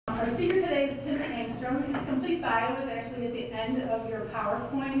Engstrom. His complete bio is actually at the end of your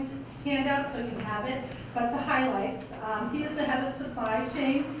PowerPoint handout, so you have it. But the highlights, he is the head of supply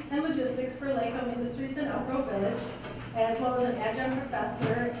chain and logistics for Laco Industries in Elk Grove Village, as well as an adjunct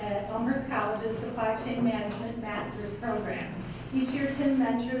professor at Elmhurst College's Supply Chain Management Master's Program. Each year, Tim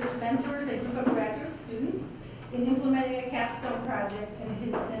mentors a group of graduate students in implementing a capstone project,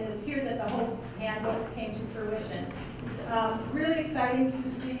 and it is here that the HOPE Handbook came to fruition. It's really exciting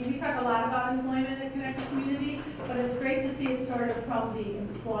to see. We talk a lot about employment at Connected Community, but it's great to see it sort of from the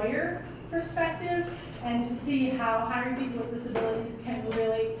employer perspective and to see how hiring people with disabilities can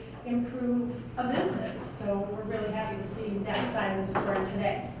really improve a business. So we're really happy to see that side of the story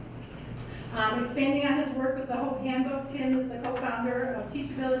today. Expanding on his work with the HOPE Handbook, Tim is the co-founder of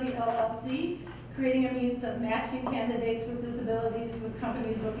Teachability LLC, creating a means of matching candidates with disabilities with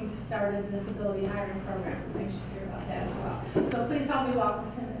companies looking to start a disability hiring program. I'm anxious to hear about that as well. So please help me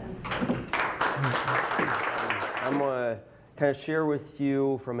welcome Tim. I'm going to kind of share with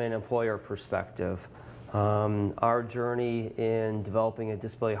you from an employer perspective our journey in developing a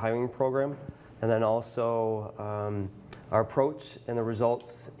disability hiring program, and then also our approach and the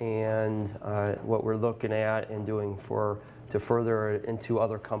results and what we're looking at and doing to further it into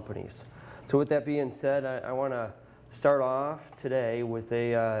other companies. So with that being said, I want to start off today with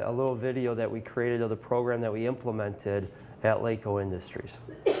a little video that we created of the program that we implemented at Laco Industries.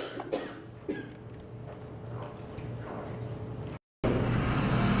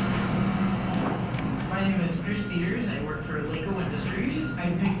 My name is Chris Peters. I work for Laco Industries. I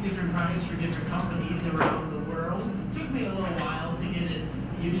make different products for different companies around the world. It took me a little while to get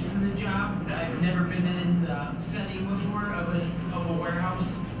used to the job. I've never been in the setting before of a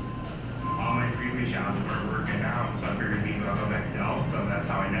warehouse. All my previous jobs were working out, so I figured maybe I'll go back to Elf. So that's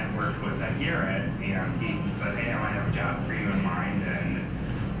how I networked with Garrett, and he said, hey, I might have a job for you in mind, and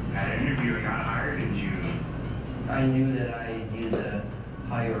at an interview I got hired in June. I knew that I needed to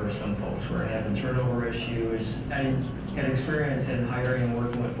hire some folks who were having turnover issues. I had experience in hiring and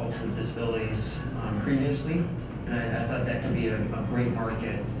working with folks with disabilities previously, and I thought that could be a great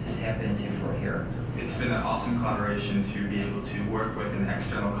market to tap into for here. It's been an awesome collaboration to be able to work with an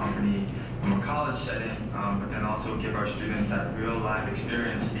external company from a college setting, but then also give our students that real life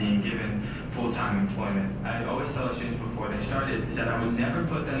experience being given full-time employment. I always tell our students before they started is that I would never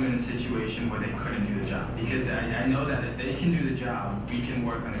put them in a situation where they couldn't do the job, because I know that if they can do the job, we can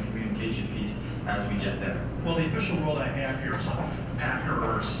work on the communication piece as we get there. Well, the official role that I have here is a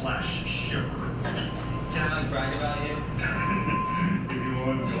packer slash shipper. Can I brag about you? If you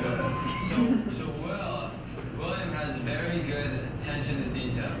want to. So William has very good attention to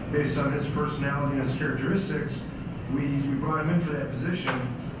detail. Based on his personality and his characteristics, we brought him in for that position,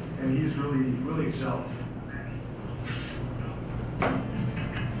 and he's really excelled.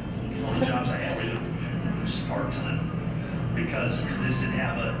 One of the jobs I had to do was part-time because this didn't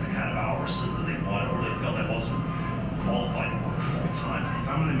have the kind of hours that they wanted, or they felt I wasn't qualified to work full-time.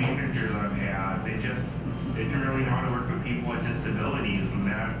 Some of the managers I've had, they just didn't really know how to work with people with disabilities, and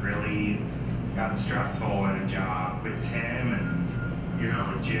that really got stressful in a job with Tim and,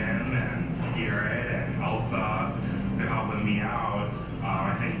 Jim and Garrett and Elsa. They're helping me out.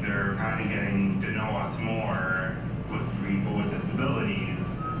 I think they're kind of getting to know us more with people with disabilities.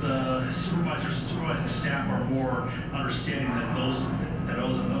 The supervisors, supervising staff are more understanding than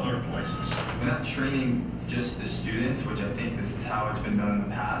those in other places. We're not training just the students, which I think this is how it's been done in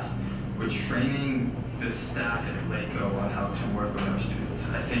the past. We're training the staff at Laco on how to work with our students.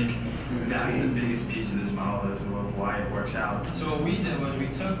 I think that's the biggest piece of this model is of why it works out. So what we did was we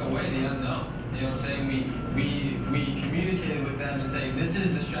took away the unknown. You know what I'm saying? We communicated with them and saying, this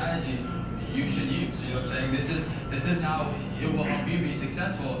is the strategy you should use. You know what I'm saying? This is how it will help you be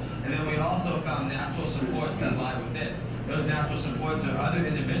successful. And then we also found natural supports that lie within. Those natural supports are other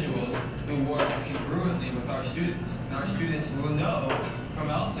individuals who work congruently with our students. And our students will know from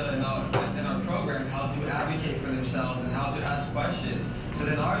Elsa and our program how to advocate for themselves and how to ask questions. So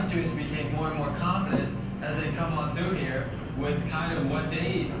then our students became more and more confident as they come on through here with kind of what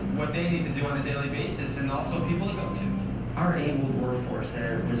they need to do on a daily basis, and also people to go to. Our able workforce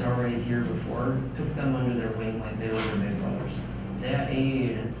that was already here before took them under their wing like they were their big brothers. That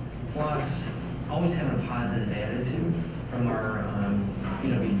aid, plus always having a positive attitude from our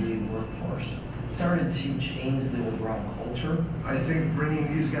UWD workforce, started to change the overall culture. I think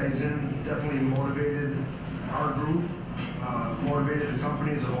bringing these guys in definitely motivated our group, motivated the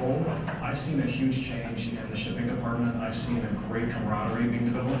company as a whole. I've seen a huge change in the shipping department. I've seen a great camaraderie being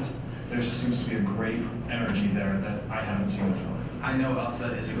developed. There just seems to be a great energy there that I haven't seen before. I know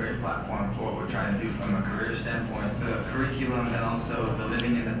Elsa is a great platform for what we're trying to do from a career standpoint. The curriculum and also the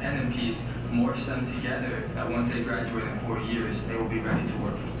living independent piece morphs them together, that once they graduate in 4 years, they will be ready to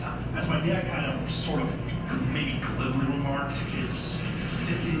work full time. As my dad kind of sort of maybe glibly remarked,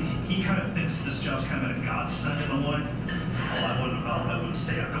 he kind of thinks this job's kind of a godsend in a way. Well, I wouldn't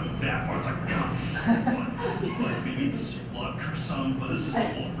say I'd go that far, it's like godsend, but maybe it's luck or something, but this is the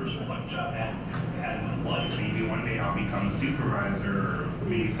one first one job I had in my life. Maybe one day I'll become a supervisor, or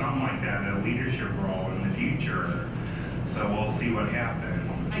maybe something like that, a leadership role in the future. So we'll see what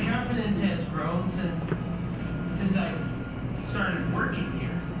happens. My confidence has grown since I started working here.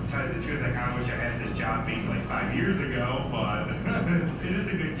 To tell you the truth, I kind of wish I had this job maybe like 5 years ago, but it is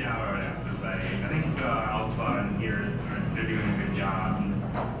a good job, I would have to say. I think Elsa and here, they're doing a good job.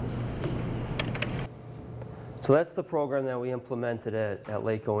 So that's the program that we implemented at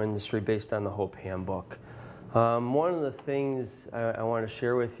Laco Industry based on the HOPE Handbook. One of the things I want to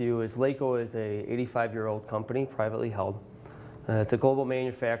share with you is Laco is a 85-year-old company, privately held. It's a global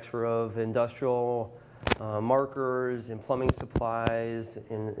manufacturer of industrial markers and plumbing supplies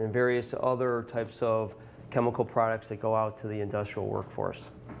and various other types of chemical products that go out to the industrial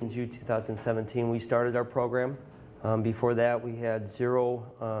workforce. In June 2017, we started our program. Before that, we had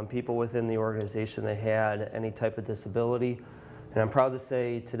 0 people within the organization that had any type of disability. And I'm proud to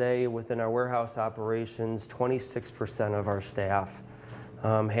say today, within our warehouse operations, 26% of our staff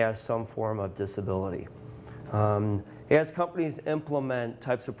has some form of disability. As companies implement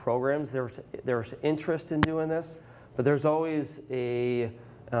types of programs, there's interest in doing this, but there's always a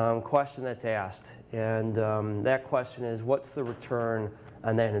question that's asked. And that question is, what's the return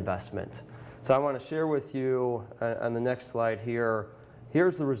on that investment? So I want to share with you on the next slide here,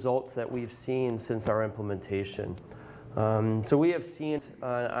 here's the results that we've seen since our implementation. So we have seen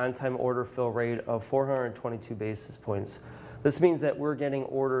an on-time order fill rate of 422 basis points. This means that we're getting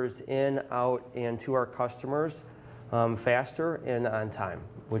orders in, out, and to our customers faster and on time,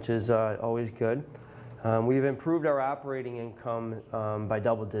 which is always good. We've improved our operating income by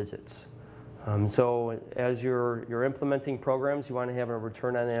double digits. So as you're implementing programs, you want to have a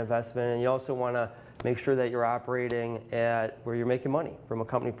return on the investment, and you also want to make sure that you're operating at where you're making money from a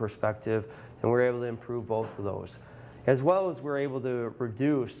company perspective, and we're able to improve both of those. As well as we're able to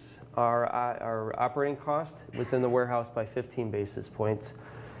reduce our operating cost within the warehouse by 15 basis points.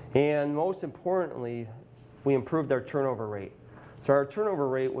 And most importantly, we improved our turnover rate. So our turnover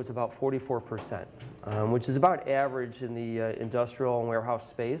rate was about 44%, which is about average in the industrial and warehouse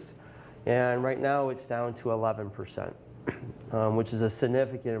space. And right now it's down to 11%, which is a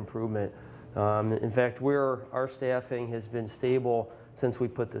significant improvement. In fact, our staffing has been stable since we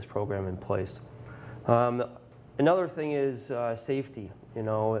put this program in place. Another thing is safety.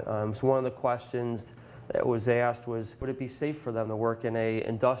 So one of the questions that was asked was, would it be safe for them to work in an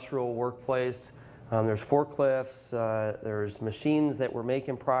industrial workplace? There's forklifts, there's machines that were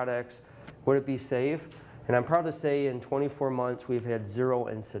making products. Would it be safe? And I'm proud to say in 24 months we've had 0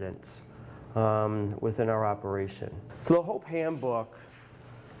 incidents within our operation. So the HOPE Handbook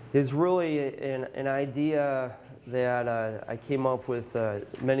is really an idea that I came up with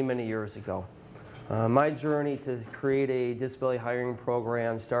many, many years ago. My journey to create a disability hiring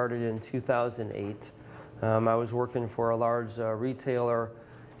program started in 2008. I was working for a large retailer,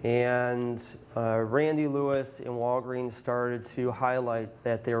 and Randy Lewis and Walgreens started to highlight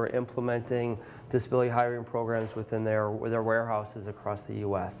that they were implementing disability hiring programs within their warehouses across the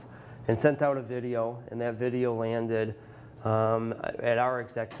U.S. and sent out a video, and that video landed at our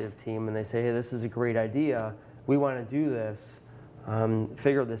executive team, and they say, hey, this is a great idea. We want to do this.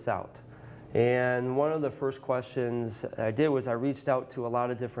 Figure this out. And one of the first questions I did was I reached out to a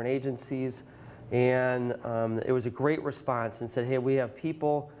lot of different agencies, and it was a great response and said, hey, we have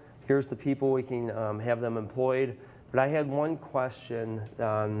people, here's the people, we can have them employed. But I had one question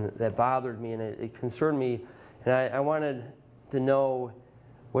that bothered me, and it concerned me, and I wanted to know,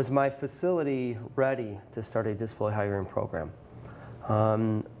 was my facility ready to start a disability hiring program?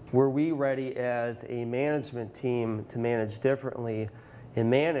 Were we ready as a management team to manage differently and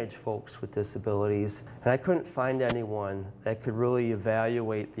manage folks with disabilities? And I couldn't find anyone that could really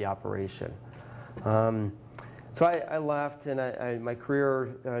evaluate the operation. So I left, and my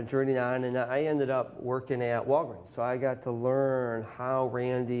career journeyed on, and I ended up working at Walgreens. So I got to learn how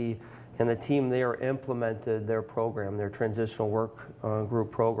Randy and the team there implemented their program, their transitional work group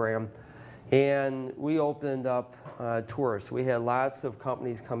program. And we opened up tours. We had lots of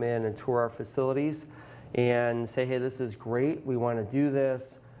companies come in and tour our facilities and say, hey, this is great, we want to do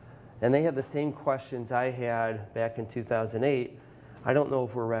this. And they had the same questions I had back in 2008. I don't know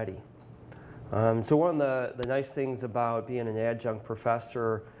if we're ready. So one of the nice things about being an adjunct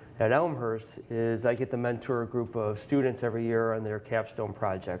professor at Elmhurst is I get to mentor a group of students every year on their capstone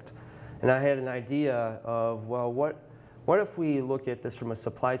project. And I had an idea of, well, what if we look at this from a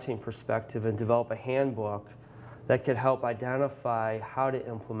supply chain perspective and develop a handbook that could help identify how to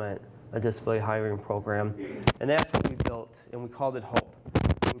implement a disability hiring program. And that's what we built, and we called it HOPE.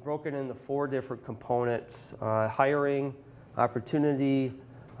 We broke it into 4 different components. Hiring, opportunity,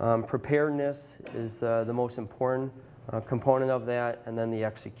 preparedness is the most important component of that, and then the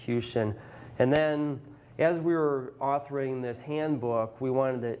execution. And then as we were authoring this handbook, we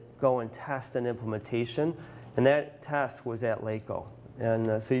wanted to go and test an implementation, and that test was at LACO.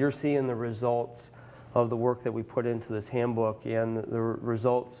 And so you're seeing the results of the work that we put into this handbook and the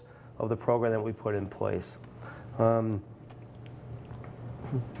results of the program that we put in place. The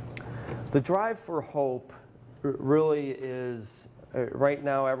drive for HOPE really is, right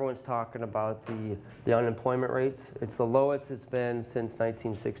now everyone's talking about the unemployment rates. It's the lowest it's been since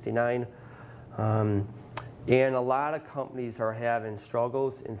 1969. And a lot of companies are having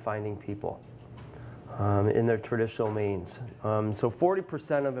struggles in finding people in their traditional means. So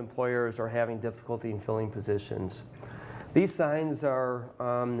 40% of employers are having difficulty in filling positions. These signs are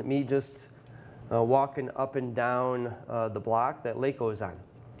me just walking up and down the block that LACO is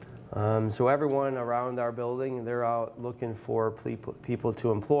on. So everyone around our building, they're out looking for people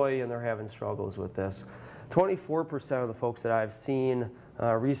to employ, and they're having struggles with this. 24% of the folks that I've seen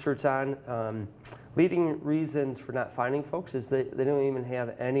research on, leading reasons for not finding folks is they don't even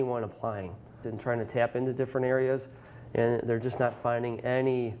have anyone applying and trying to tap into different areas, and they're just not finding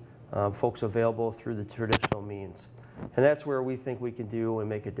any folks available through the traditional means. And that's where we think we can do and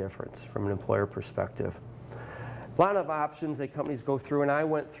make a difference from an employer perspective. A lot of options that companies go through, and I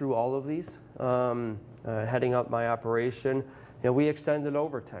went through all of these heading up my operation. You know, we extended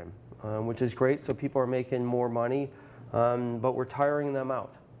overtime, which is great, so people are making more money, but we're tiring them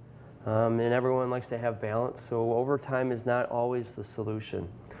out. And everyone likes to have balance, so overtime is not always the solution.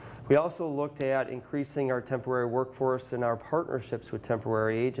 We also looked at increasing our temporary workforce and our partnerships with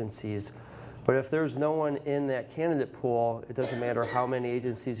temporary agencies. But if there's no one in that candidate pool, it doesn't matter how many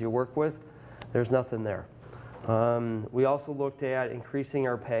agencies you work with, there's nothing there. We also looked at increasing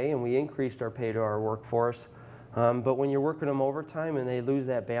our pay, and we increased our pay to our workforce. But when you're working them overtime and they lose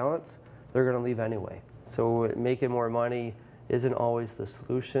that balance, they're going to leave anyway. So making more money isn't always the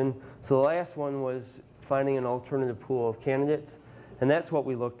solution. So the last one was finding an alternative pool of candidates, and that's what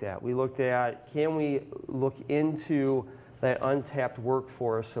we looked at. We looked at, can we look into that untapped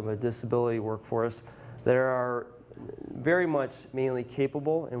workforce of a disability workforce that are very much mainly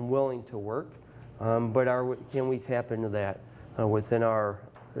capable and willing to work, but can we tap into that within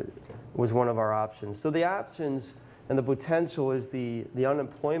was one of our options. So the options and the potential is the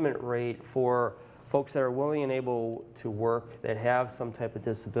unemployment rate for folks that are willing and able to work that have some type of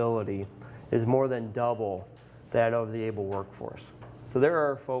disability is more than double that of the able workforce. So there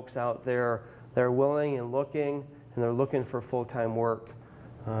are folks out there that are willing and looking, and they're looking for full-time work.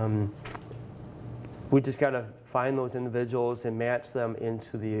 We just got to find those individuals and match them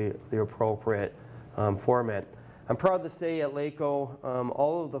into the appropriate format. I'm proud to say at LACO,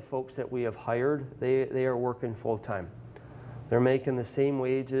 all of the folks that we have hired, they are working full-time. They're making the same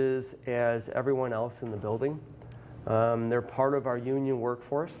wages as everyone else in the building. They're part of our union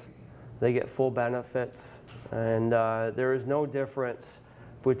workforce. They get full benefits, and there is no difference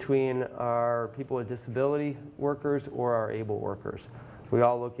between our people with disability workers or our able workers. We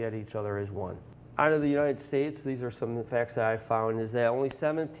all look at each other as one. Out of the United States, these are some of the facts that I found, is that only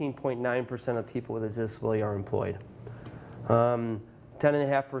 17.9% of people with a disability are employed.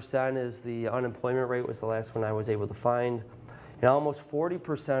 10.5% is the unemployment rate, was the last one I was able to find. And almost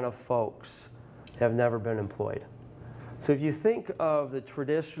 40% of folks have never been employed. So if you think of the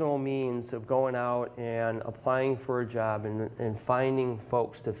traditional means of going out and applying for a job and finding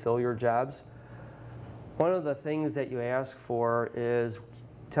folks to fill your jobs, one of the things that you ask for is,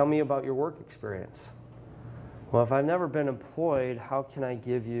 tell me about your work experience. Well, if I've never been employed, how can I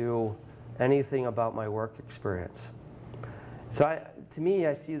give you anything about my work experience? So to me,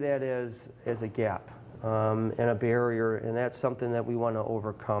 I see that as a gap and a barrier, and that's something that we want to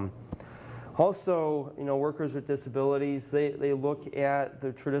overcome. Also, you know, workers with disabilities, they look at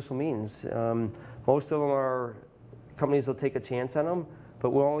the traditional means. Most of them are, companies will take a chance on them, but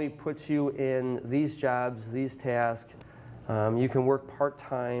will only put you in these jobs, these tasks. You can work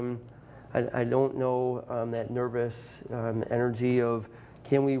part-time. I don't know that nervous energy of,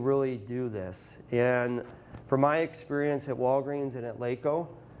 can we really do this? And from my experience at Walgreens and at LACO,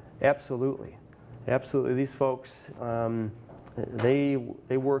 absolutely. Absolutely. These folks, they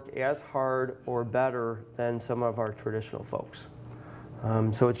work as hard or better than some of our traditional folks.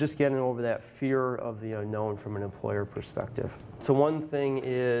 So it's just getting over that fear of the unknown from an employer perspective. So one thing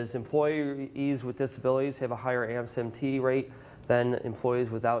is employees with disabilities have a higher absentee rate than employees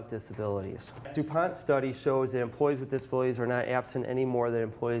without disabilities. DuPont study shows that employees with disabilities are not absent any more than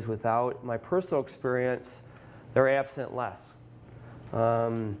employees without. My personal experience, they're absent less.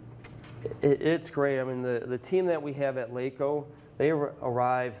 It's great. I mean, the team that we have at LACO, they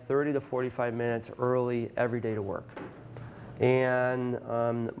arrive 30 to 45 minutes early every day to work. And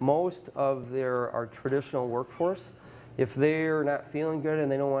most of our traditional workforce, if they're not feeling good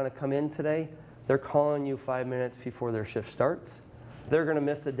and they don't want to come in today, they're calling you 5 minutes before their shift starts. If they're going to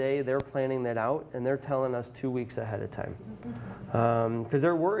miss a day, they're planning that out, and they're telling us 2 weeks ahead of time. Because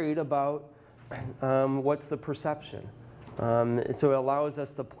they're worried about what's the perception. And so it allows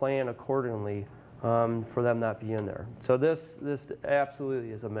us to plan accordingly for them not being there. So this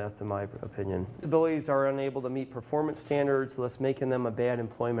absolutely is a myth in my opinion. Disabilities are unable to meet performance standards, thus making them a bad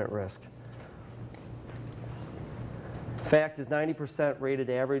employment risk. Fact is 90% rated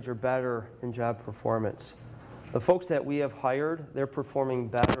average or better in job performance. The folks that we have hired, they're performing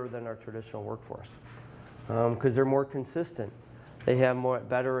better than our traditional workforce because they're more consistent. They have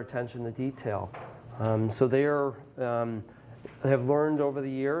better attention to detail. So they have learned over the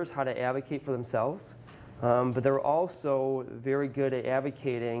years how to advocate for themselves, but they're also very good at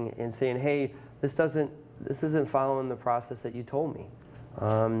advocating and saying, hey, this isn't following the process that you told me.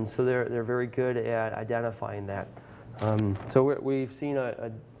 So they're very good at identifying that. So we've seen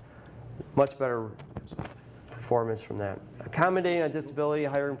a much better performance from that. Accommodating a disability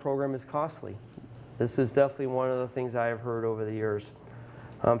hiring program is costly. This is definitely one of the things I have heard over the years.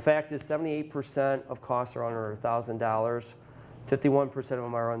 Fact is 78% of costs are under $1,000. 51% of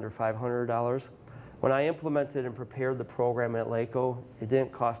them are under $500. When I implemented and prepared the program at LACO, it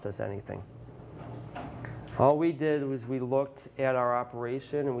didn't cost us anything. All we did was we looked at our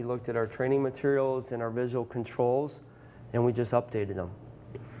operation and we looked at our training materials and our visual controls, and we just updated them.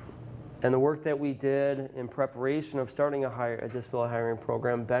 And the work that we did in preparation of starting a disability hiring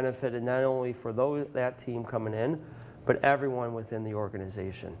program benefited not only for that team coming in, but everyone within the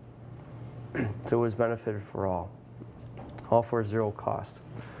organization. So it was benefited for all for zero cost.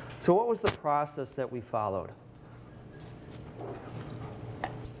 So what was the process that we followed?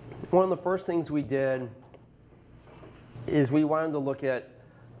 One of the first things we did is we wanted to look at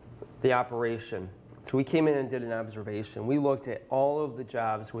the operation. So we came in and did an observation. We looked at all of the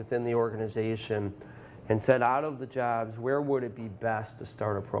jobs within the organization and said, out of the jobs, where would it be best to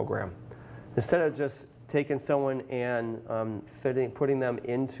start a program? Instead of just taking someone and putting them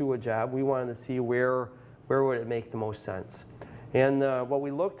into a job, we wanted to see where would it make the most sense. And what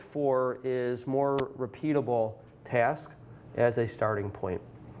we looked for is more repeatable tasks as a starting point.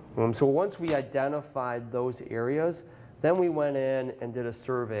 So once we identified those areas, then we went in and did a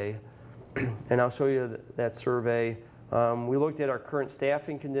survey. And I'll show you that survey. We looked at our current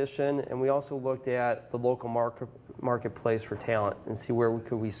staffing condition, and we also looked at the local marketplace for talent and see where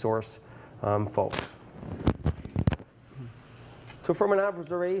we source folks. So from an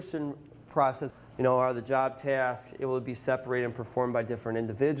observation process, are the job tasks able to be separated and performed by different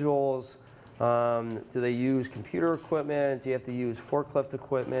individuals? Do they use computer equipment? Do you have to use forklift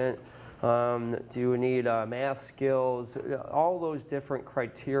equipment? Do you need math skills? All those different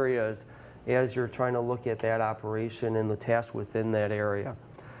criterias as you're trying to look at that operation and the tasks within that area.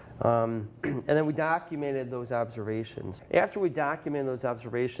 And then we documented those observations. After we documented those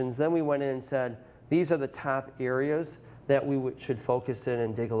observations, then we went in and said, these are the top areas that we should focus in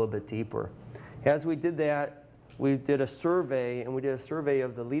and dig a little bit deeper. As we did that, we did a survey, and we did a survey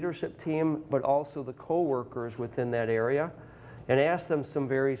of the leadership team, but also the co-workers within that area, and asked them some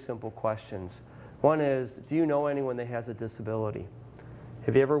very simple questions. One is, do you know anyone that has a disability?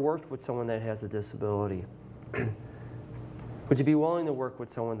 Have you ever worked with someone that has a disability? Would you be willing to work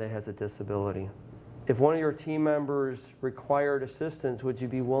with someone that has a disability? If one of your team members required assistance, would you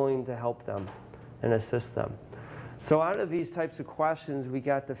be willing to help them and assist them? So out of these types of questions, we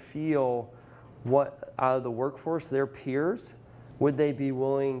got to feel what out of the workforce, their peers, would they be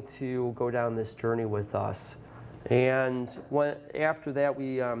willing to go down this journey with us? And after that,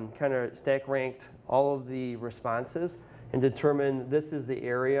 we kind of stack ranked all of the responses and determined this is the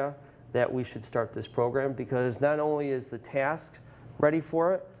area that we should start this program, because not only is the task ready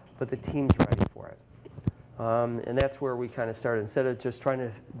for it, but the team's ready for it. And that's where we kind of started. Instead of just trying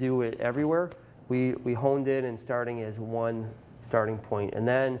to do it everywhere, we honed in and starting as one starting point, and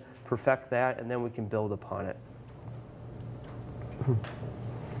then perfect that, and then we can build upon it.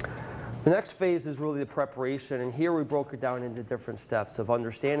 The next phase is really the preparation, and here we broke it down into different steps of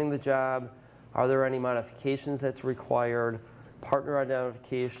understanding the job. Are there any modifications that's required? partner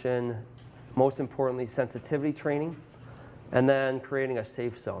identification, most importantly sensitivity training, and then creating a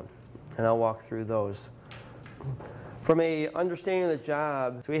safe zone. And I'll walk through those. From a understanding of the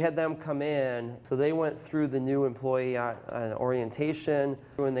job, so we had them come in, so they went through the new employee orientation,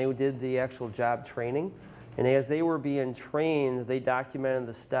 when they did the actual job training. And as they were being trained, they documented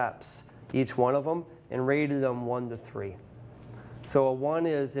the steps, each one of them, and rated them 1 to 3. So a 1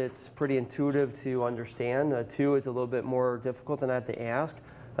 is it's pretty intuitive to understand. A 2 is a little bit more difficult and I have to ask.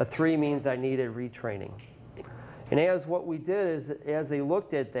 A 3 means I needed retraining. And as what we did is, as they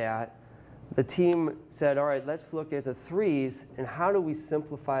looked at that, the team said, all right, let's look at the 3s and how do we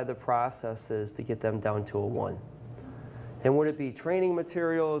simplify the processes to get them down to a 1? And would it be training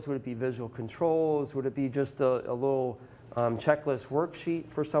materials? Would it be visual controls? Would it be just a little checklist worksheet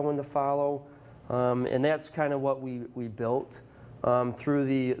for someone to follow? And that's kind of what we built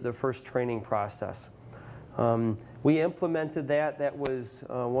through the first training process. We implemented that. That was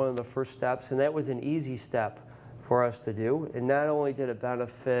one of the first steps, and that was an easy step for us to do. And not only did it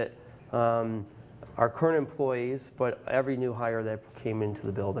benefit our current employees, but every new hire that came into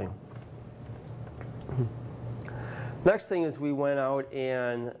the building. Next thing is we went out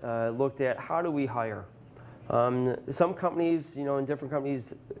and looked at how do we hire. Some companies, in different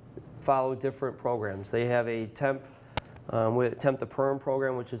companies follow different programs. They have a temp to perm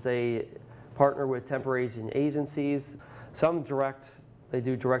program, which is they partner with temporary agencies. Some they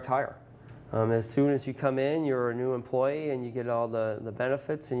do direct hire. As soon as you come in, you're a new employee and you get all the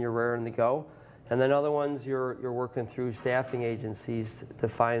benefits and you're raring to go. And then other ones, you're working through staffing agencies to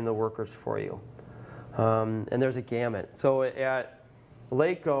find the workers for you. And there's a gamut. So at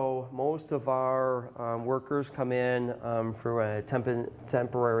Laco, most of our workers come in through a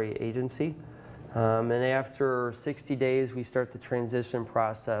temporary agency. And after 60 days, we start the transition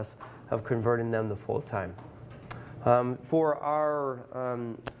process of converting them to full-time. For our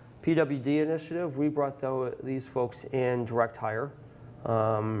PWD initiative, we brought these folks in direct hire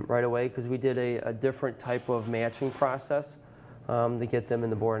right away because we did a different type of matching process to get them in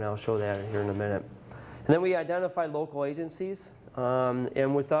the board, and I'll show that here in a minute. And then we identified local agencies,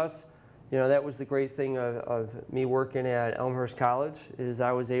 and with us, that was the great thing of me working at Elmhurst College is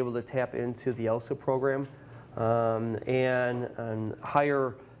I was able to tap into the ELSA program and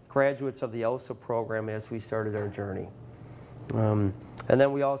hire graduates of the ELSA program as we started our journey. And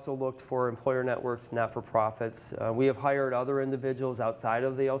then we also looked for employer networks, not-for-profits. We have hired other individuals outside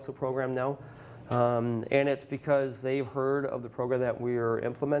of the ELSA program now, and it's because they've heard of the program that we are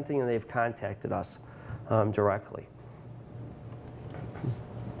implementing and they've contacted us directly.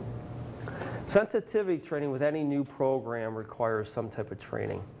 Sensitivity training with any new program requires some type of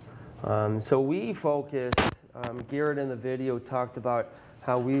training. So we focused, Garrett in the video talked about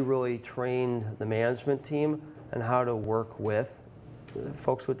how we really trained the management team and how to work with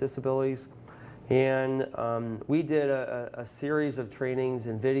folks with disabilities. And we did a series of trainings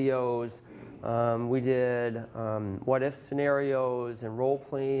and videos. We did what-if scenarios and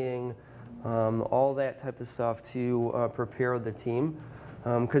role-playing, all that type of stuff to prepare the team.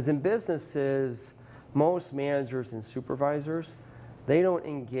 Because in businesses, most managers and supervisors, they don't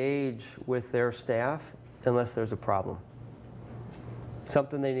engage with their staff unless there's a problem,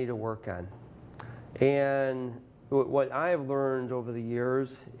 something they need to work on. And what I have learned over the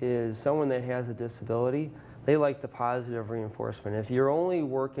years is someone that has a disability, they like the positive reinforcement. If you're only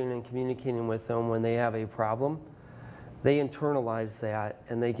working and communicating with them when they have a problem, they internalize that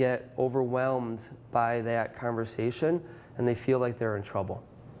and they get overwhelmed by that conversation and they feel like they're in trouble.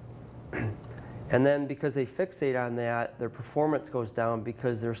 And then because they fixate on that, their performance goes down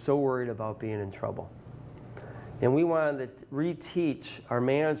because they're so worried about being in trouble. And we wanted to reteach our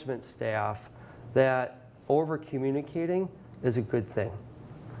management staff that over-communicating is a good thing.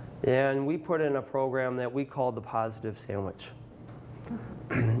 And we put in a program that we called the positive sandwich.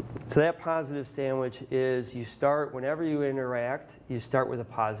 So that positive sandwich is you start, whenever you interact, you start with a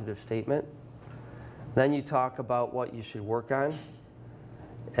positive statement. Then you talk about what you should work on.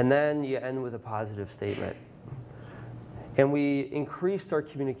 And then you end with a positive statement. And we increased our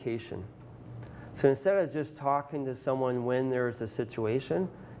communication. So instead of just talking to someone when there's a situation,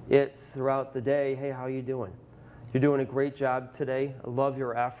 it's throughout the day, hey, how are you doing? You're doing a great job today. I love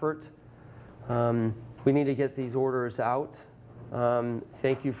your effort. We need to get these orders out.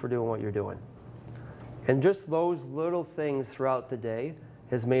 Thank you for doing what you're doing. And just those little things throughout the day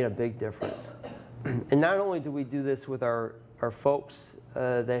has made a big difference. And not only do we do this with our folks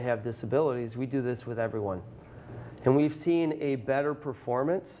that have disabilities, we do this with everyone. And we've seen a better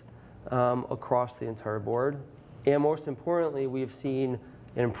performance across the entire board. And most importantly, we've seen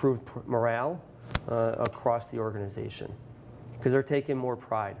an improved morale across the organization. because they're taking more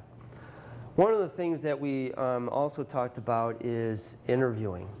pride. One of the things that we also talked about is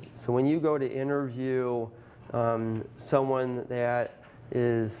interviewing. So when you go to interview someone that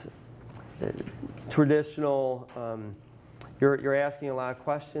is traditional, you're asking a lot of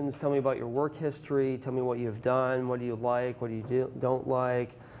questions. Tell me about your work history. Tell me what you've done. What do you like? What do you don't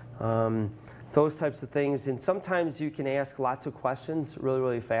like? Those types of things. And sometimes you can ask lots of questions really,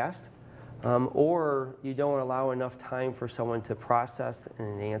 really fast. Or you don't allow enough time for someone to process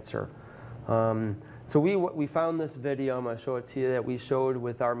and answer. So we found this video, I'm going to show it to you, that we showed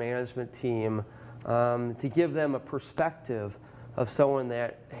with our management team to give them a perspective of someone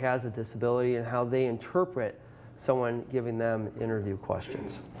that has a disability and how they interpret someone giving them interview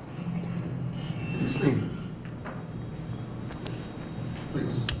questions.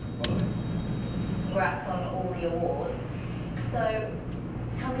 Please, follow me. Congrats on all the awards. So,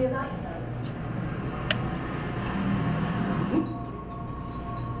 tell me about yourself.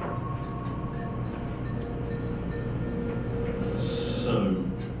 So,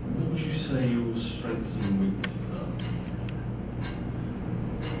 what would you say your strengths and weaknesses are?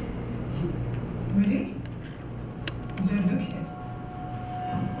 Really? You don't look it.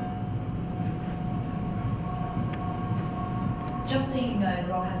 Just so you know, the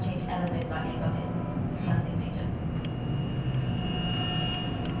role has changed ever so slightly, but it's nothing major.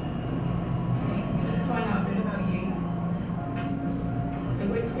 Let's find out a bit about you. So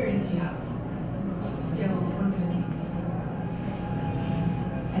what experience do you have? What skills, what abilities?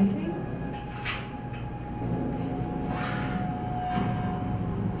 Anything?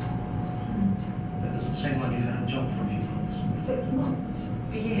 It doesn't seem like you've had a job for a few months. 6 months?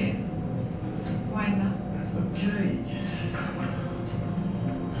 A year? Why is that? Okay.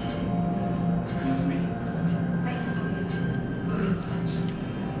 It's nice to meet you. Thanks for coming. We'll be in touch.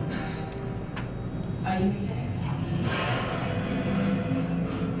 Are you okay?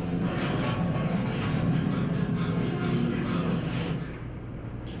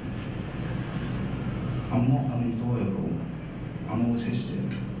 I'm not unemployable, I'm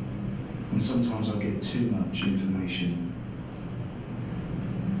autistic, and sometimes I get too much information.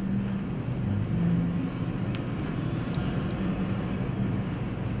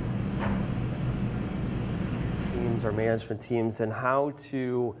 Teams or management teams, and how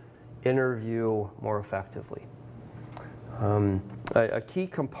to interview more effectively. A key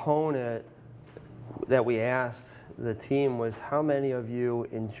component that we asked the team was, how many of you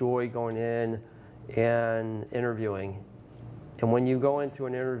enjoy going in and interviewing? And when you go into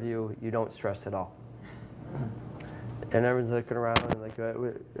an interview, you don't stress at all. And everyone's looking around and like,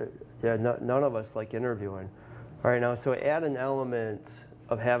 yeah, none of us like interviewing. All right, now, so add an element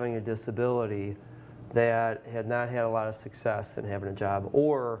of having a disability that had not had a lot of success in having a job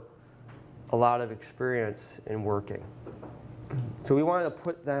or a lot of experience in working. So we wanted to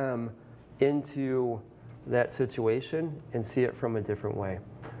put them into that situation and see it from a different way.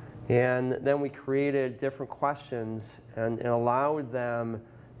 And then we created different questions and allowed them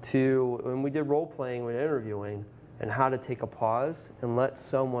to, when we did role playing when interviewing, and how to take a pause and let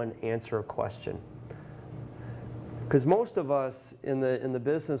someone answer a question. Because most of us in the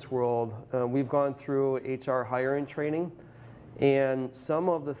business world, we've gone through HR hiring training, and some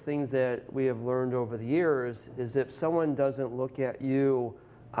of the things that we have learned over the years is if someone doesn't look at you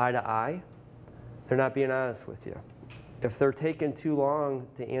eye to eye, they're not being honest with you. If they're taking too long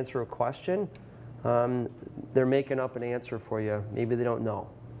to answer a question, they're making up an answer for you. Maybe they don't know.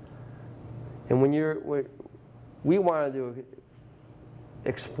 And when we wanted to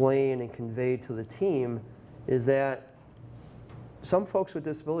explain and convey to the team is that some folks with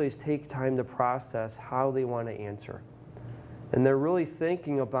disabilities take time to process how they want to answer. And they're really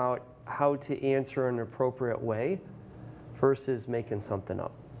thinking about how to answer in an appropriate way versus making something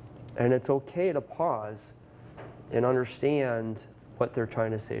up. And it's okay to pause and understand what they're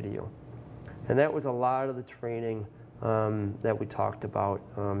trying to say to you. And that was a lot of the training that we talked about,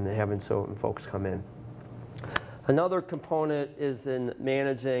 having certain folks come in. Another component is in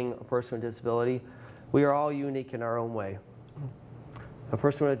managing a person with disability. We are all unique in our own way. A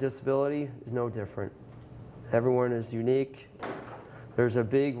person with a disability is no different. Everyone is unique. There's a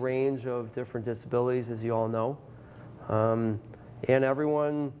big range of different disabilities, as you all know. And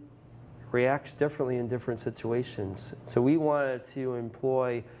everyone reacts differently in different situations. So we wanted to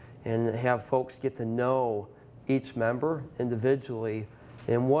employ and have folks get to know each member individually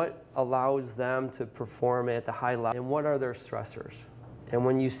and what allows them to perform at the high level and what are their stressors. And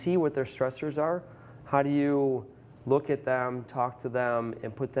when you see what their stressors are, how do you look at them, talk to them,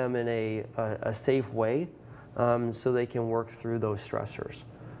 and put them in a safe way so they can work through those stressors.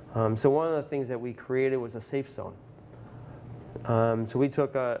 So one of the things that we created was a safe zone. So we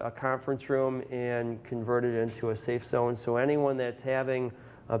took a conference room and converted it into a safe zone. So anyone that's having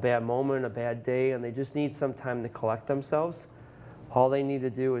a bad moment, a bad day, and they just need some time to collect themselves, all they need to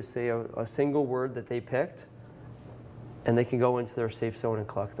do is say a single word that they picked, and they can go into their safe zone and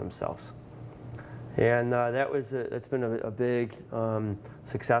collect themselves. And that's been a big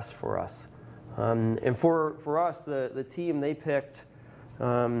success for us. And for us, the team, they picked,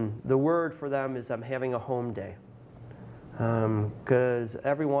 the word for them is I'm having a home day. Because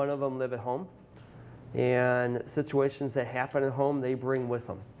every one of them live at home, and situations that happen at home, they bring with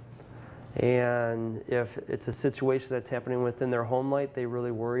them. And if it's a situation that's happening within their home life, they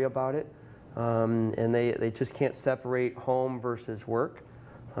really worry about it. And they just can't separate home versus work.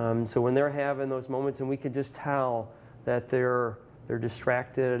 So when they're having those moments, and we can just tell that they're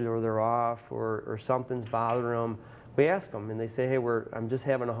distracted or they're off or something's bothering them, we ask them and they say, hey, I'm just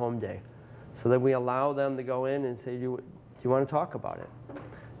having a home day. So then we allow them to go in and say, do you want to talk about it?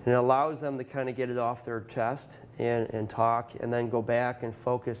 And it allows them to kind of get it off their chest and talk, and then go back and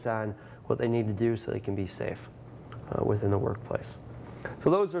focus on what they need to do so they can be safe within the workplace. So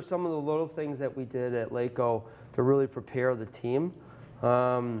those are some of the little things that we did at LACO to really prepare the team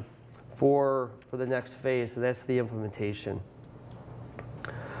for the next phase, and that's the implementation.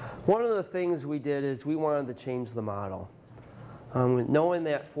 One of the things we did is we wanted to change the model. Knowing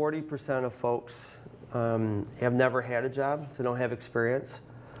that 40% of folks have never had a job, so don't have experience,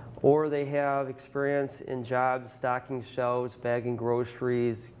 or they have experience in jobs, stocking shelves, bagging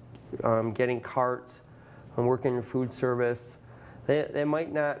groceries, getting carts, working in food service, they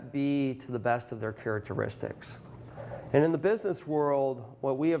might not be to the best of their characteristics. And in the business world,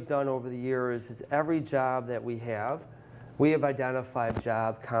 what we have done over the years is every job that we have identified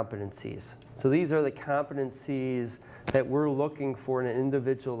job competencies. So these are the competencies that we're looking for an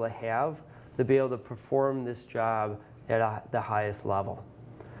individual to have to be able to perform this job at the highest level.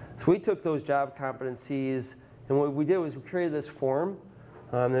 So we took those job competencies, and what we did was we created this form.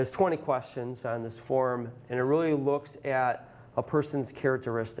 There's 20 questions on this form, and it really looks at a person's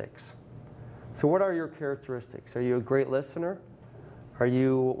characteristics. So what are your characteristics? Are you a great listener? Are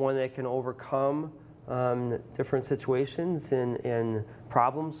you one that can overcome different situations and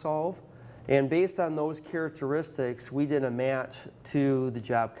problem solve? And based on those characteristics, we did a match to the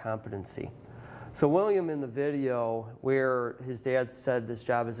job competency. So William, in the video where his dad said this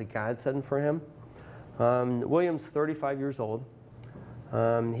job is a godsend for him, William's 35 years old.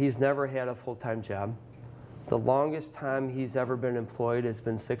 He's never had a full-time job. The longest time he's ever been employed has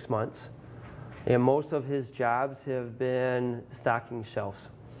been 6 months. And most of his jobs have been stocking shelves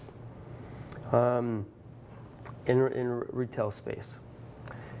in retail space.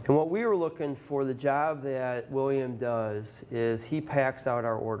 And what we were looking for, the job that William does, is he packs out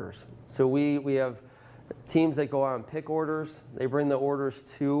our orders. So we have teams that go out and pick orders. They bring the orders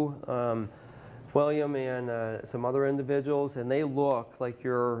to William and some other individuals, and they look like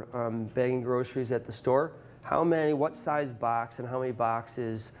you're bagging groceries at the store. What size box and how many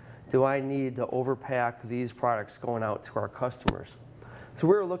boxes do I need to overpack these products going out to our customers? So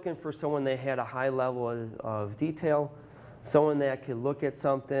we were looking for someone that had a high level of detail, someone that could look at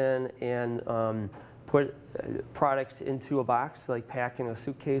something and put products into a box, like packing a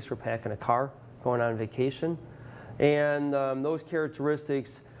suitcase or packing a car, going on vacation. And those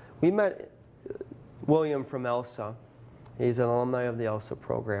characteristics, we met William from ELSA. He's an alumni of the ELSA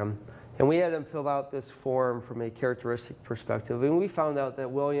program. And we had him fill out this form from a characteristic perspective. And we found out that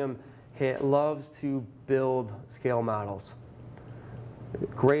William loves to build scale models.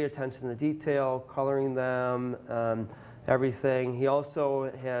 Great attention to detail, coloring them, everything. He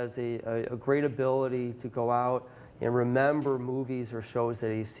also has a great ability to go out and remember movies or shows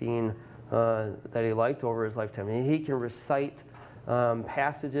that he's seen that he liked over his lifetime. And he can recite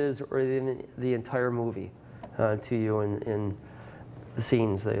passages or even the entire movie to you in the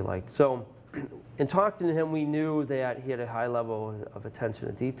scenes that he liked. So in talking to him, we knew that he had a high level of attention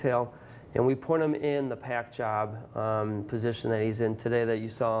to detail, and we put him in the pack job position that he's in today that you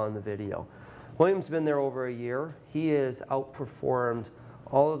saw in the video. William's been there over a year. He has outperformed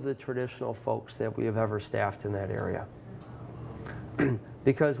all of the traditional folks that we have ever staffed in that area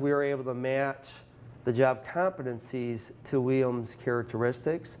because we were able to match the job competencies to William's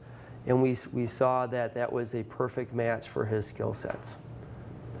characteristics, and we saw that that was a perfect match for his skill sets.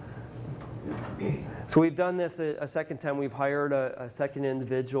 So we've done this a second time. We've hired a second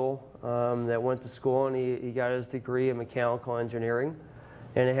individual that went to school, and he got his degree in mechanical engineering,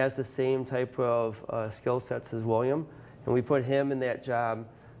 and it has the same type of skill sets as William. And we put him in that job,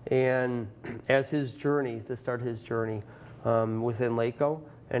 and as his journey, to start his journey within LACO,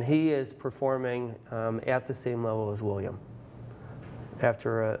 and he is performing at the same level as William.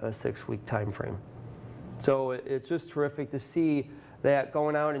 after a 6-week time frame. So it's just terrific to see that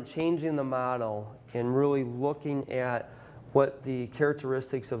going out and changing the model and really looking at what the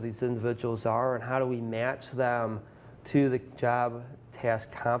characteristics of these individuals are and how do we match them to the job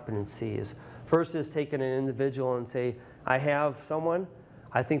task competencies versus taking an individual and say, I have someone,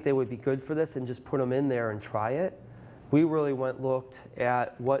 I think they would be good for this, and just put them in there and try it. We really looked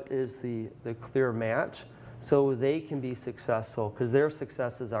at what is the clear match so they can be successful, because their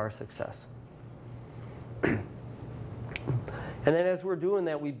success is our success. And then as we're doing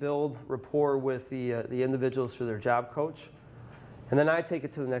that, we build rapport with the individuals through their job coach. And then I take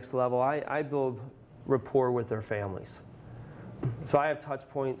it to the next level. I build rapport with their families. So I have touch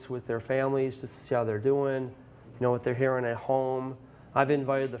points with their families just to see how they're doing, you know, what they're hearing at home. I've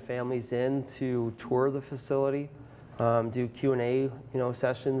invited the families in to tour the facility, do Q&A,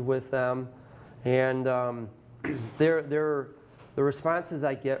 sessions with them. And the responses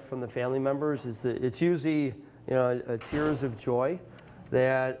I get from the family members is that it's usually tears of joy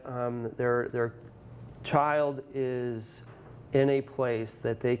that their child is in a place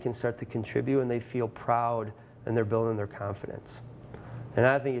that they can start to contribute and they feel proud and they're building their confidence. And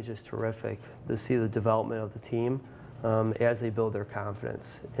I think it's just terrific to see the development of the team as they build their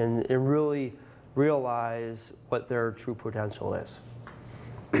confidence and really realize what their true potential is.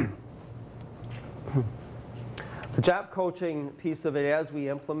 The job coaching piece of it, as we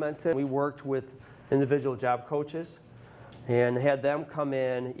implemented, we worked with individual job coaches and had them come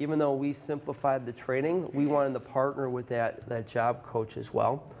in. Even though we simplified the training, we wanted to partner with that job coach as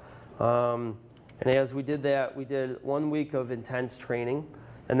well. And as we did that, we did 1 week of intense training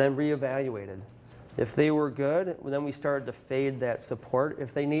and then reevaluated. If they were good, then we started to fade that support.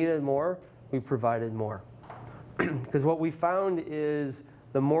 If they needed more, we provided more. Because what we found is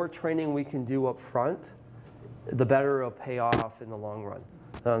the more training we can do up front, the better it'll pay off in the long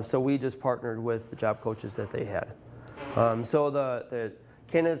run. So we just partnered with the job coaches that they had. So the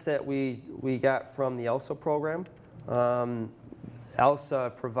candidates that we got from the ELSA program,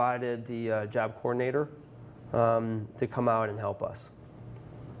 ELSA provided the job coordinator to come out and help us.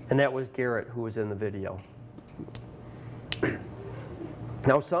 And that was Garrett, who was in the video.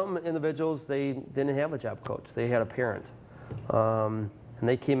 Now some individuals, they didn't have a job coach. They had a parent. And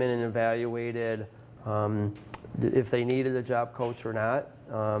they came in and evaluated if they needed a job coach or not.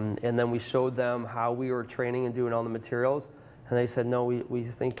 And then we showed them how we were training and doing all the materials. And they said, no, we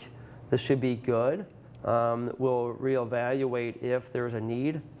think this should be good. We'll reevaluate if there's a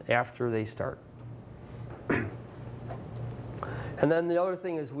need after they start. And then the other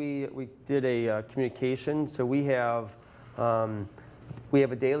thing is we did a communication. So we have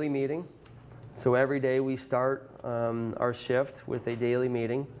a daily meeting. So every day we start our shift with a daily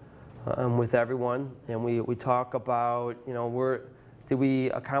meeting with everyone. And we talk about, did we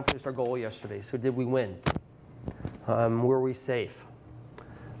accomplish our goal yesterday? So did we win? Were we safe?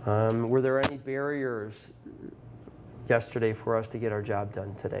 Were there any barriers yesterday for us to get our job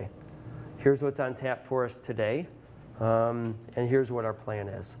done today? Here's what's on tap for us today, and here's what our plan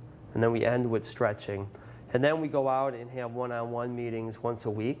is. And then we end with stretching. And then we go out and have one-on-one meetings once a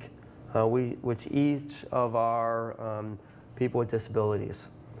week, with each of our people with disabilities.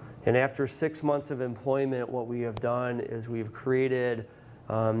 And after 6 months of employment, what we have done is we've created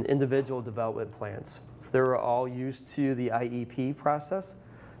individual development plans. So they're all used to the IEP process.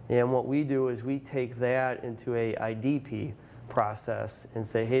 And what we do is we take that into a IDP process and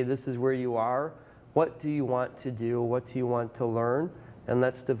say, hey, this is where you are. What do you want to do? What do you want to learn? And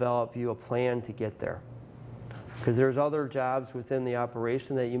let's develop you a plan to get there. Because there's other jobs within the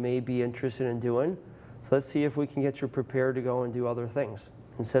operation that you may be interested in doing. So let's see if we can get you prepared to go and do other things.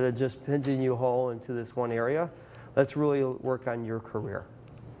 Instead of just pigeoning you whole into this one area, let's really work on your career.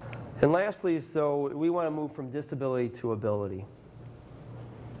 And lastly, so we want to move from disability to ability.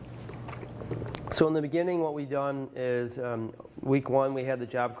 So in the beginning, what we've done is week 1, we had the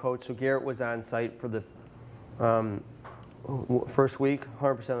job coach. So Garrett was on site for the first week,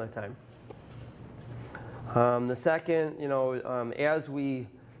 100% of the time. The second, as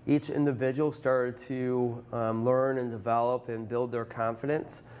each individual started to learn and develop and build their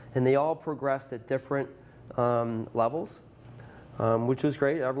confidence, and they all progressed at different levels, which was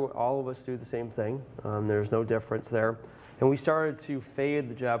great. All of us do the same thing. There's no difference there. And we started to fade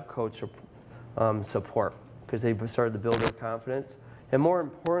the job coach support because they started to build their confidence. And more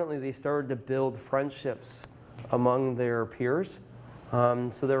importantly, they started to build friendships among their peers.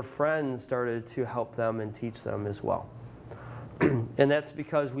 So their friends started to help them and teach them as well. And that's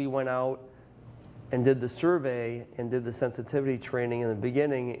because we went out and did the survey and did the sensitivity training in the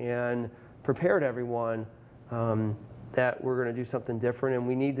beginning and prepared everyone that we're going to do something different, and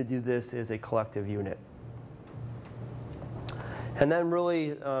we need to do this as a collective unit. And then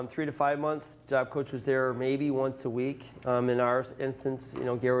really 3 to 5 months, job coach was there maybe once a week. In our instance, you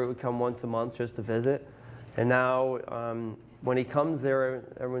know, Gary would come once a month just to visit. And now when he comes there,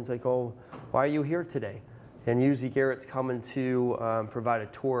 everyone's like, oh, why are you here today? And usually Garrett's coming to provide a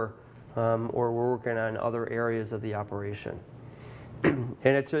tour, or we're working on other areas of the operation. And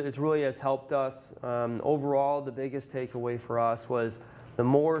it's really has helped us. Overall, the biggest takeaway for us was the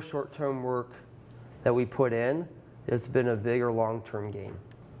more short-term work that we put in, it's been a bigger long-term gain.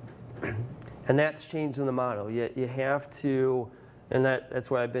 And that's changing the model. You have to, and that's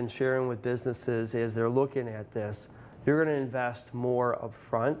what I've been sharing with businesses as they're looking at this. You're going to invest more up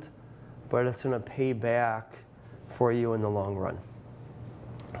front, but it's going to pay back for you in the long run.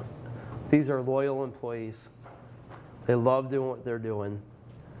 These are loyal employees. They love doing what they're doing.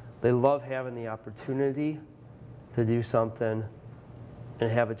 They love having the opportunity to do something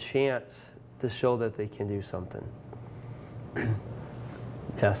and have a chance to show that they can do something.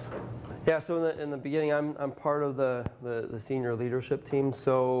 Yes. Yeah, so in the beginning, I'm part of the senior leadership team.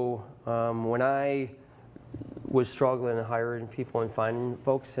 So when I was struggling and hiring people and finding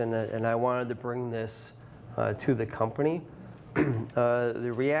folks, and I wanted to bring this to the company,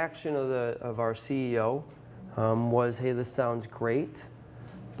 the reaction of our CEO was, hey, this sounds great,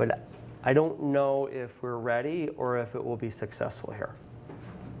 but I don't know if we're ready or if it will be successful here.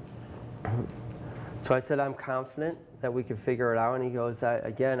 So I said, I'm confident that we can figure it out. And he goes,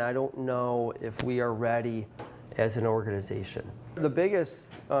 again, I don't know if we are ready as an organization. The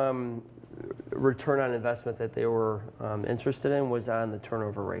biggest return on investment that they were interested in was on the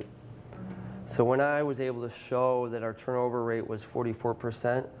turnover rate. So when I was able to show that our turnover rate was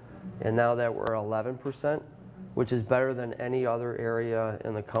 44%, and now that we're 11%, which is better than any other area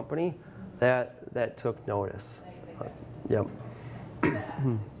in the company, that took notice. Yep.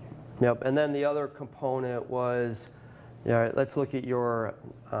 Yep. And then the other component was, you know, let's look at your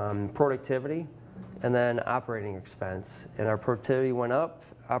productivity and then operating expense. And our productivity went up,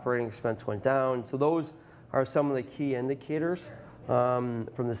 operating expense went down. So those are some of the key indicators from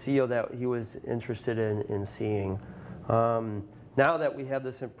the CEO that he was interested in seeing. Now that we have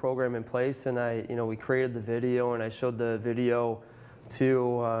this program in place, and we created the video, and I showed the video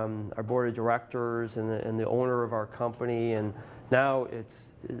to our board of directors and the owner of our company, and now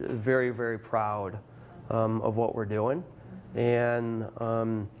it's very, very proud of what we're doing. And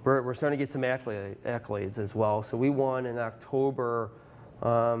we're starting to get some accolades as well. So we won in October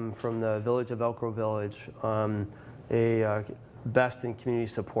from the village of Elk Grove Village a Best in Community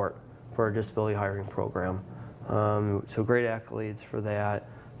Support for our disability hiring program. So great accolades for that.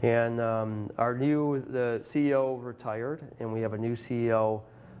 And the CEO retired, and we have a new CEO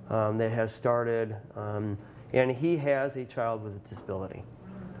that has started, and he has a child with a disability.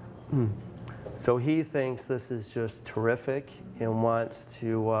 So he thinks this is just terrific and wants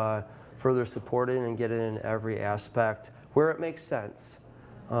to further support it and get it in every aspect where it makes sense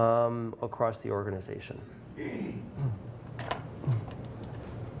across the organization.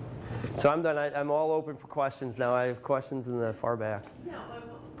 So I'm done. I'm all open for questions now. I have questions in the far back. Yeah,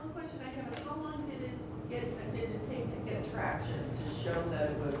 one question I have is, how long did it take to get traction to show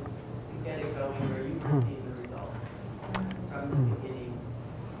that it was, to get it going where you could see the results from the beginning?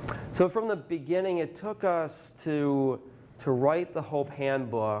 So from the beginning, it took us to write the HOPE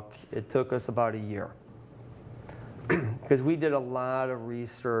Handbook, it took us about a year. Because we did a lot of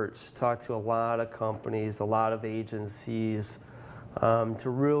research, talked to a lot of companies, a lot of agencies, to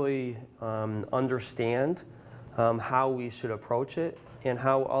really understand how we should approach it and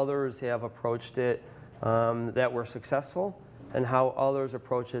how others have approached it that were successful and how others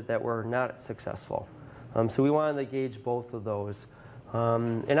approach it that were not successful. So we wanted to gauge both of those.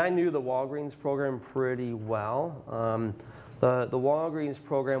 And I knew the Walgreens program pretty well. The Walgreens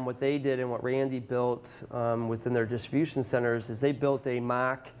program, what they did and what Randy built within their distribution centers is they built a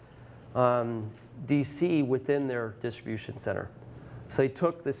mock DC within their distribution center. So they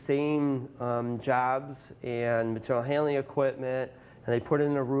took the same jobs and material handling equipment, and they put it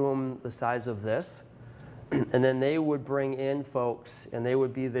in a room the size of this. And then they would bring in folks, and they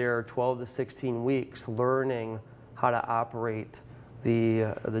would be there 12 to 16 weeks learning how to operate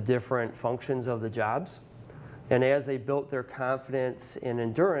the different functions of the jobs. And as they built their confidence and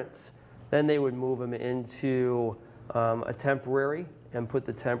endurance, then they would move them into a temporary and put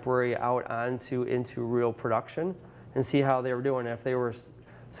the temporary out into real production and see how they were doing. If they were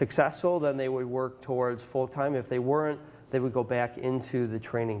successful, then they would work towards full-time. If they weren't, they would go back into the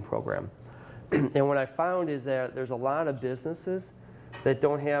training program. And what I found is that there's a lot of businesses that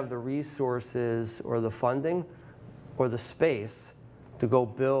don't have the resources or the funding or the space to go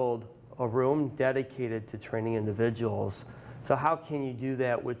build a room dedicated to training individuals. So how can you do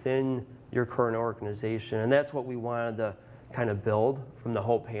that within your current organization? And that's what we wanted to kind of build from the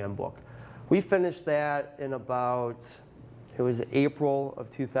HOPE Handbook. We finished that in about, it was April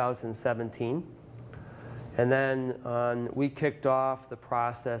of 2017. And then we kicked off the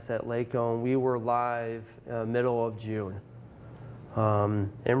process at LACO, and we were live middle of June.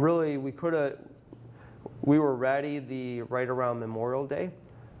 And really, we were ready right around Memorial Day,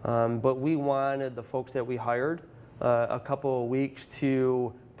 but we wanted the folks that we hired a couple of weeks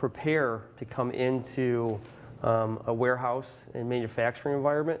to prepare to come into a warehouse and manufacturing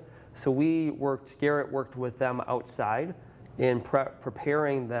environment. So Garrett worked with them outside in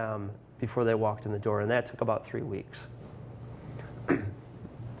preparing them before they walked in the door, and that took about 3 weeks.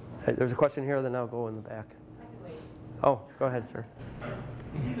 There's a question here, then I'll go in the back. Oh, go ahead, sir.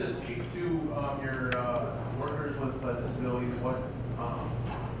 Can you just speak to your workers with disabilities, what,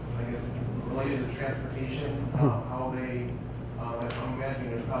 I guess, related to transportation, how they, I'm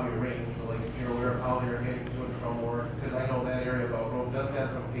imagining there's probably a range, but like if you're aware of how they're getting to and from work, because I know that area of Elmhurst does have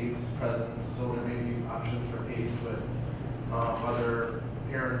some PACE presence, so there may be options for PACE, but other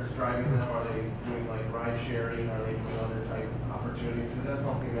parents driving them, are they doing like ride sharing, are they doing other type opportunities? Because that's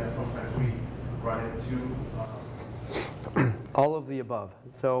something that sometimes we run into. All of the above.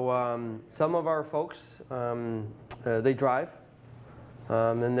 So some of our folks, they drive,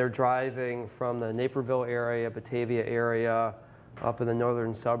 and they're driving from the Naperville area, Batavia area, up in the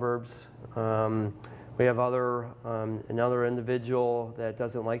northern suburbs. We have another individual that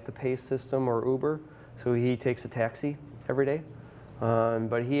doesn't like the PACE system or Uber, so he takes a taxi every day.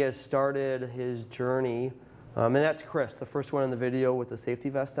 But he has started his journey, and that's Chris, the first one in the video with the safety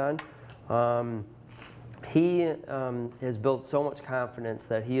vest on. He has built so much confidence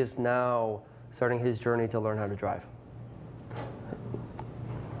that he is now starting his journey to learn how to drive.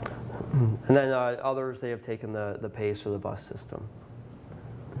 And then others, they have taken the PACE or the bus system.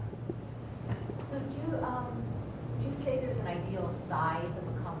 So do you say there's an ideal size of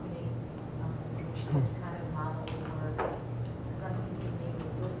a company which this kind of model will work? Because I'm thinking maybe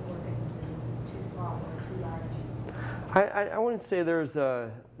it wouldn't work if the business is too small or too large. I wouldn't say there's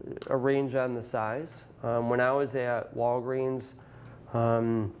a range on the size. When I was at Walgreens,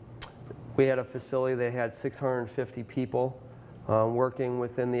 we had a facility that had 650 people working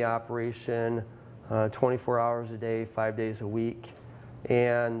within the operation 24 hours a day, 5 days a week,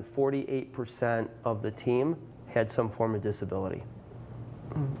 and 48% of the team had some form of disability.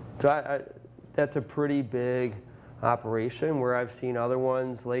 So that's a pretty big operation. Where I've seen other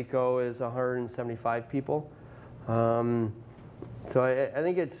ones, LACO is 175 people. So I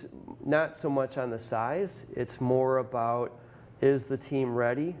think it's not so much on the size, it's more about, is the team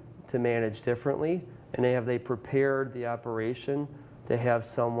ready to manage differently, and have they prepared the operation to have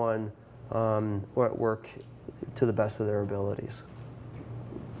someone work to the best of their abilities?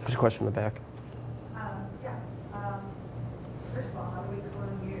 There's a question in the back. Yes. First of all, how do we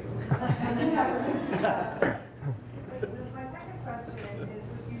clone you? My second question is,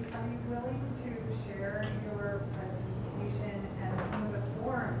 are you willing to share your presentation and some of the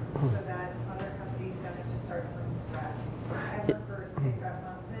forms so that other companies don't have to start from scratch? I work for Safe Rep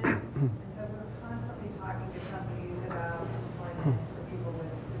and so we're constantly talking to companies about employment for people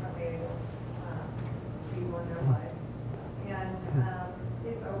with different people in their lives. And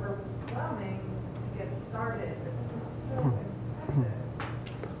it's overwhelming to get started, but this is so impressive.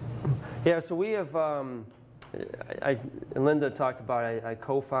 Yeah, so we have, Linda talked about, I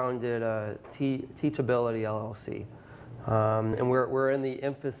co-founded Teachability LLC. And we're in the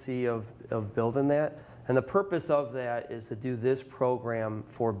infancy of building that. And the purpose of that is to do this program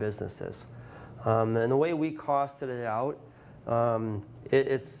for businesses. And the way we costed it out,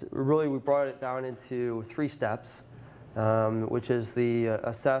 it's really, we brought it down into 3 steps, which is the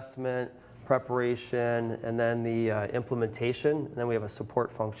assessment, preparation, and then the implementation. And then we have a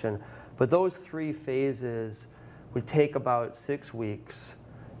support function. But those 3 phases would take about 6 weeks.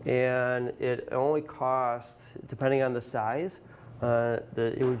 And it only costs, depending on the size,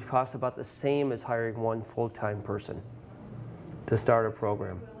 it would cost about the same as hiring 1 full-time person to start a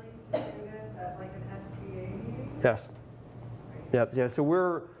program. Are you willing to do this at like an SBA meeting? Yes. Yep. Yeah. So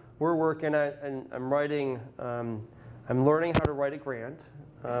we're working at, and I'm writing. I'm learning how to write a grant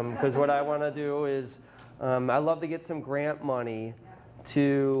because what I want to do is, I love to get some grant money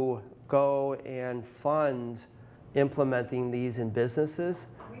to go and fund implementing these in businesses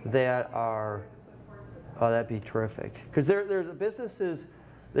that are. Oh, that'd be terrific. Because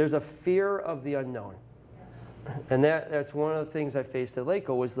there's a fear of the unknown. And that's one of the things I faced at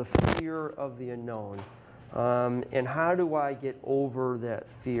LACO was the fear of the unknown. and how do I get over that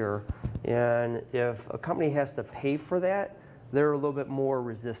fear? And if a company has to pay for that, they're a little bit more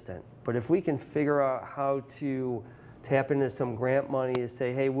resistant. But if we can figure out how to tap into some grant money to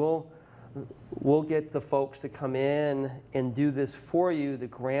say, hey, we'll get the folks to come in and do this for you, the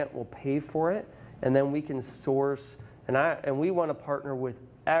grant will pay for it, and then we can source, and we want to partner with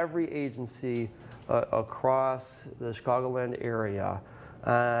every agency across the Chicagoland area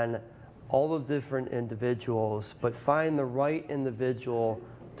on all the different individuals, but find the right individual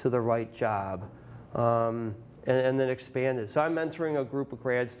to the right job, and then expand it. So I'm mentoring a group of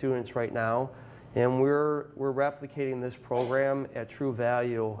grad students right now, and we're replicating this program at True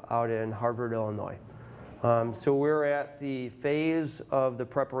Value out in Harvard, Illinois. So we're at the phase of the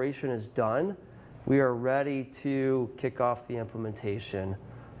preparation is done. We are ready to kick off the implementation.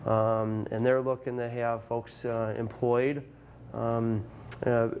 And they're looking to have folks employed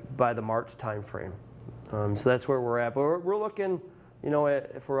by the March timeframe. So that's where we're at. But we're looking,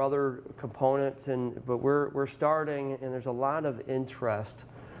 for other components, but we're starting, and there's a lot of interest.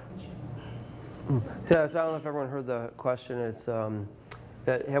 Yeah, so I don't know if everyone heard the question. It's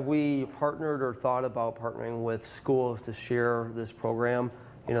have we partnered or thought about partnering with schools to share this program,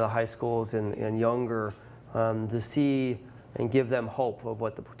 the high schools and younger, to see and give them hope of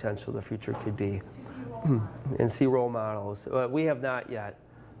what the potential of the future could be. And see role models. We have not yet,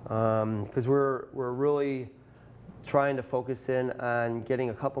 because we're really trying to focus in on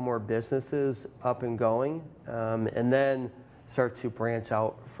getting a couple more businesses up and going, and then start to branch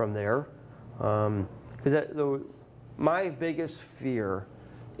out from there. Because my biggest fear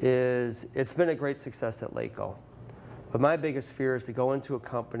is, it's been a great success at LACO, but my biggest fear is to go into a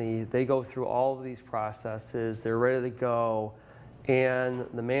company, they go through all of these processes, they're ready to go, and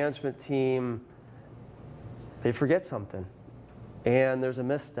the management team, they forget something, and there's a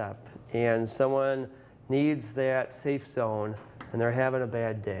misstep, and someone needs that safe zone, and they're having a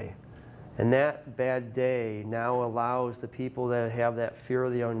bad day. And that bad day now allows the people that have that fear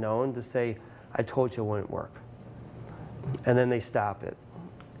of the unknown to say, I told you it wouldn't work. And then they stop it.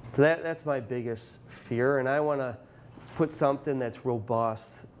 So that's my biggest fear, and I want to put something that's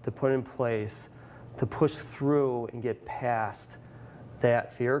robust to put in place to push through and get past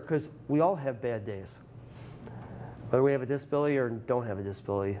that fear, because we all have bad days. Whether we have a disability or don't have a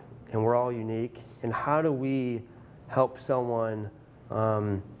disability, and we're all unique, and how do we help someone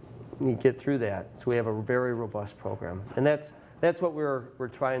get through that? So we have a very robust program, and that's what we're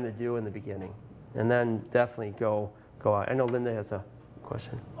trying to do in the beginning, and then definitely go out. I know Linda has a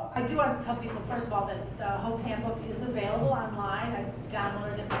question. I do want to tell people, first of all, that the HOPE Handbook is available online. I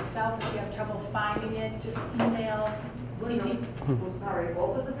downloaded it myself. If you have trouble finding it, just email CT. I'm sorry,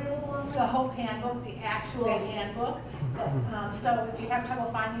 what was available on the HOPE Handbook, the actual handbook. So if you have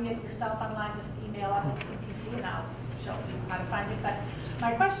trouble finding it yourself online, just email us at CTC and I'll show you how to find it. But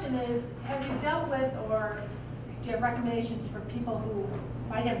my question is, have you dealt with, or do you have recommendations for people who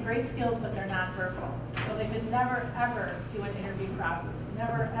might have great skills but they're nonverbal? So they could never ever do an interview process,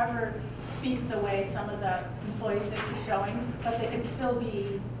 never ever speak the way some of the employees that you're showing, but they could still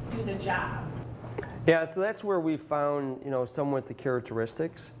do the job. Yeah, so that's where we found, somewhat the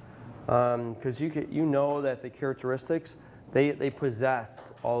characteristics, because you know that the characteristics, they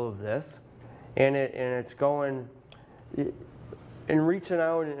possess all of this, and it's going and reaching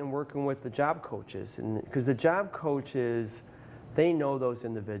out and working with the job coaches, and because the job coaches, they know those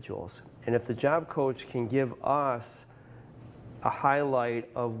individuals, and if the job coach can give us a highlight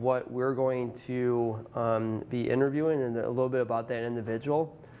of what we're going to be interviewing and a little bit about that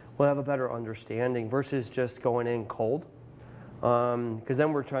individual, we'll have a better understanding versus just going in cold, because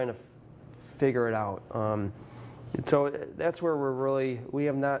then we're trying to figure it out. So that's where we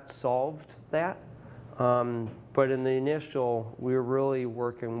have not solved that, but in the initial, we're really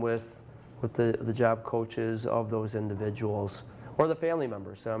working with the job coaches of those individuals or the family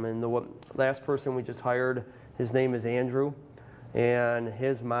members. The last person we just hired, his name is Andrew, and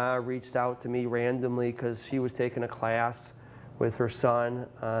his mom reached out to me randomly because she was taking a class with her son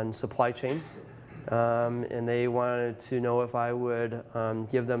on supply chain, and they wanted to know if I would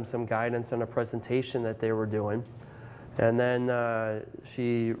give them some guidance on a presentation that they were doing. And then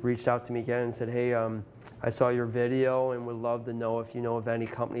she reached out to me again and said, hey, I saw your video and would love to know if you know of any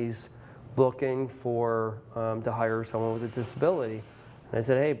companies looking for to hire someone with a disability. And I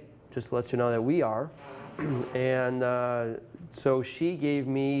said, hey, just to let you know that we are. And so she gave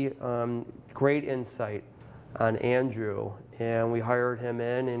me great insight on Andrew, and we hired him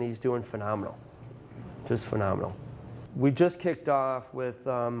in, and he's doing phenomenal, just phenomenal. We just kicked off with,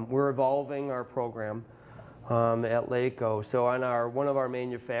 we're evolving our program. at LACO. So on one of our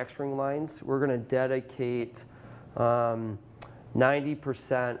manufacturing lines, we're going to dedicate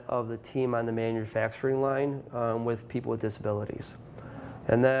 90% of the team on the manufacturing line with people with disabilities.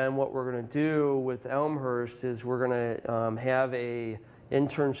 And then what we're going to do with Elmhurst is we're going to have a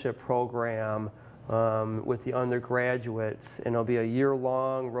internship program with the undergraduates, and it'll be a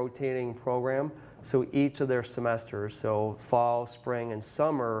year-long rotating program. So each of their semesters, so fall, spring, and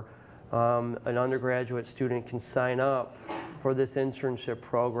summer, an undergraduate student can sign up for this internship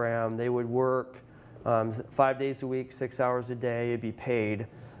program. They would work 5 days a week, 6 hours a day, it'd be paid,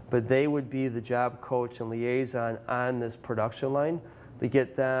 but they would be the job coach and liaison on this production line to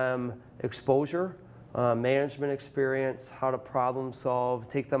get them exposure, management experience, how to problem solve,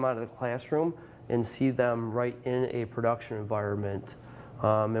 take them out of the classroom and see them right in a production environment.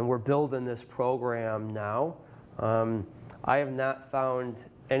 And we're building this program now. I have not found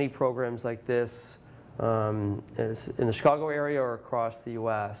any programs like this in the Chicago area or across the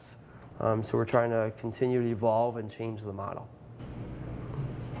US. So we're trying to continue to evolve and change the model.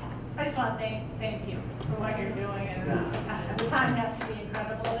 I just want to thank you for what you're doing, and the time has to be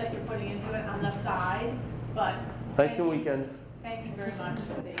incredible that you're putting into it on the side, but Nights and weekends. Thank you very much.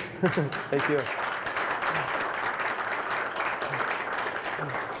 Thank you.